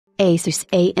ASUS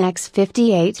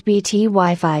AX58BT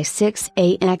Wi Fi 6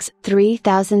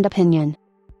 AX3000 Opinion.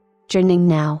 Joining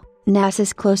now,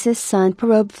 NASA's closest sun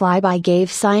probe flyby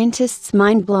gave scientists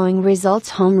mind-blowing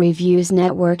results. Home reviews.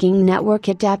 Networking. Network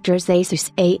adapters. ASUS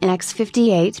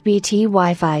AX58BT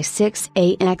Wi Fi 6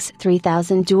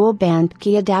 AX3000 dual band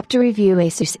key adapter review.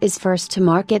 ASUS is first to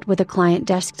market with a client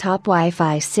desktop Wi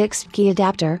Fi 6 key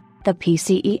adapter, the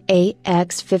PCE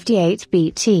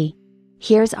AX58BT.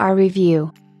 Here's our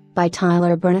review. By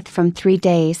Tyler Burneth from 3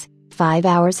 days, 5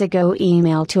 hours ago.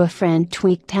 Email to a friend.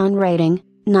 Tweaktown rating,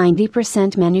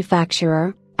 90%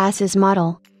 manufacturer, ASUS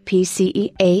model,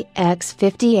 PCE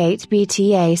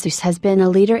AX58BT. ASUS has been a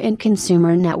leader in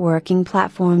consumer networking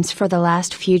platforms for the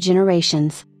last few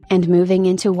generations, and moving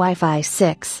into Wi-Fi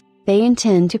 6, they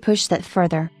intend to push that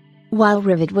further. While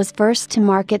Rivet was first to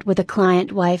market with a client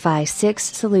Wi-Fi 6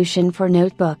 solution for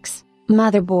notebooks,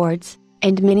 motherboards,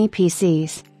 and mini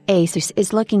PCs, ASUS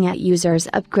is looking at users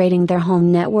upgrading their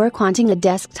home network wanting a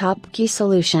desktop key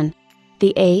solution.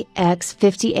 The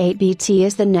AX58BT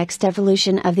is the next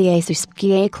evolution of the ASUS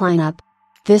PA lineup.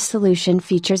 This solution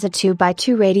features a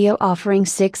 2x2 radio offering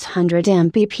 600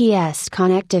 Mbps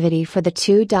connectivity for the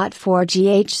 2.4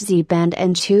 GHz band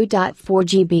and 2.4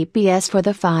 Gbps for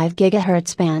the 5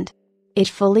 GHz band. It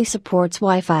fully supports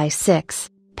Wi-Fi 6,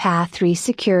 PA3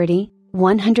 security,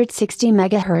 160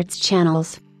 MHz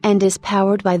channels, and is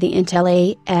powered by the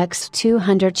Intel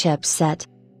AX200 chipset.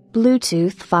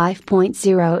 Bluetooth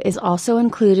 5.0 is also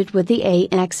included with the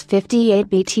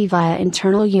AX58BT via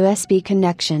internal USB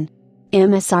connection.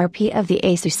 MSRP of the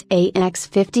ASUS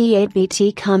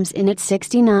AX58BT comes in at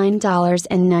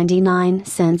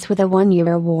 $69.99 with a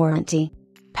 1-year warranty.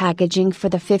 Packaging for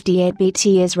the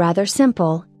 58BT is rather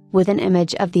simple, with an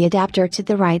image of the adapter to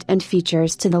the right and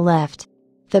features to the left.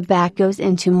 The back goes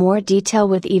into more detail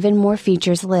with even more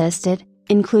features listed,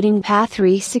 including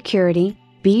PA3 security,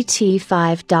 BT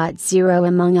 5.0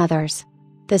 among others.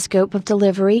 The scope of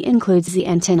delivery includes the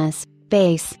antennas,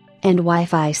 base, and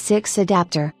Wi-Fi 6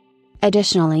 adapter.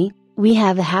 Additionally, we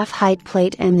have a half-height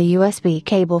plate and the USB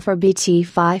cable for BT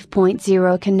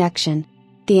 5.0 connection.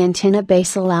 The antenna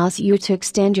base allows you to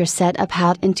extend your setup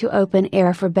out into open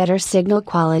air for better signal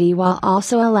quality while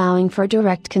also allowing for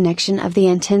direct connection of the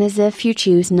antennas if you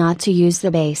choose not to use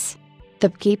the base. The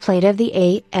key plate of the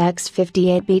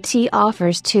AX58BT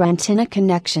offers 2 antenna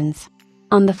connections.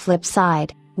 On the flip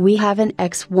side, we have an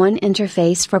X1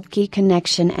 interface for key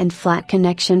connection and flat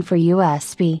connection for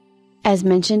USB. As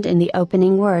mentioned in the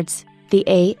opening words, the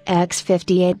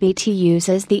AX58BT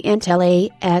uses the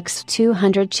Intel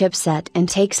AX200 chipset and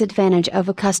takes advantage of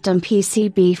a custom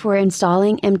PCB for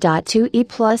installing M.2e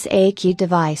plus A key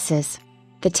devices.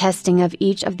 The testing of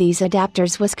each of these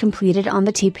adapters was completed on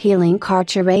the TP-Link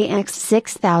Archer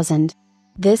AX6000.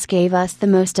 This gave us the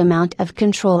most amount of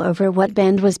control over what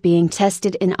band was being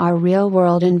tested in our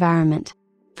real-world environment.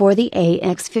 For the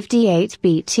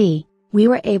AX58BT, we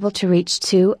were able to reach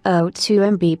 202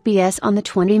 Mbps on the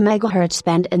 20 MHz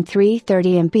band and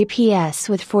 330 Mbps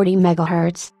with 40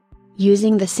 MHz.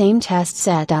 Using the same test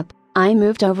setup, I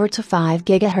moved over to 5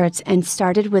 GHz and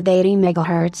started with 80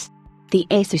 MHz. The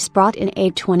ASUS brought in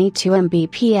 822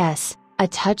 Mbps, a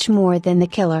touch more than the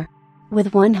killer.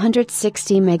 With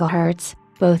 160 MHz,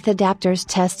 both adapters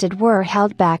tested were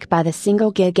held back by the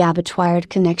single gigabit wired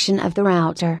connection of the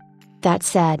router. That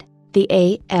said, the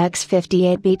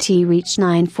AX58BT reached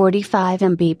 945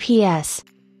 Mbps.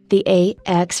 The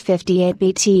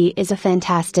AX58BT is a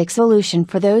fantastic solution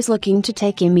for those looking to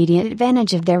take immediate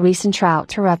advantage of their recent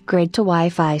router upgrade to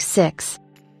Wi-Fi 6.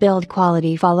 Build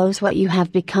quality follows what you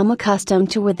have become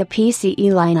accustomed to with the PCE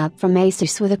lineup from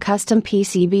ASUS with a custom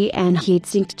PCB and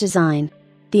heat-sinked design.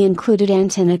 The included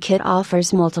antenna kit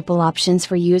offers multiple options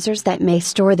for users that may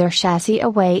store their chassis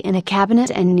away in a cabinet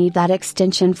and need that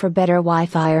extension for better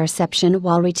Wi-Fi reception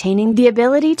while retaining the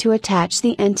ability to attach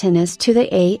the antennas to the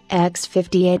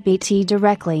AX58BT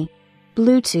directly.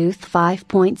 Bluetooth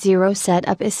 5.0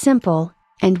 setup is simple,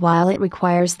 and while it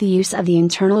requires the use of the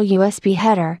internal USB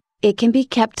header, it can be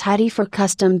kept tidy for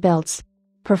custom builds.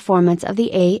 Performance of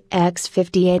the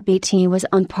AX58BT was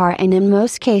on par and in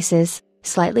most cases,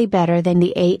 slightly better than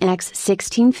the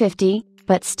AX1650,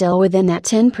 but still within that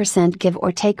 10% give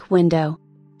or take window.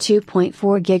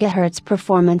 2.4 GHz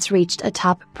performance reached a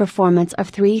top performance of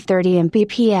 330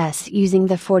 Mbps using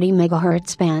the 40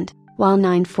 MHz band, while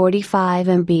 945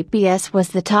 Mbps was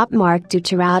the top mark due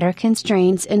to router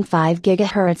constraints in 5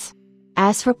 GHz.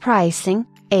 As for pricing,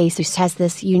 ASUS has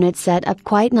this unit set up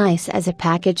quite nice as a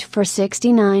package for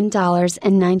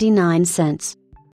 $69.99.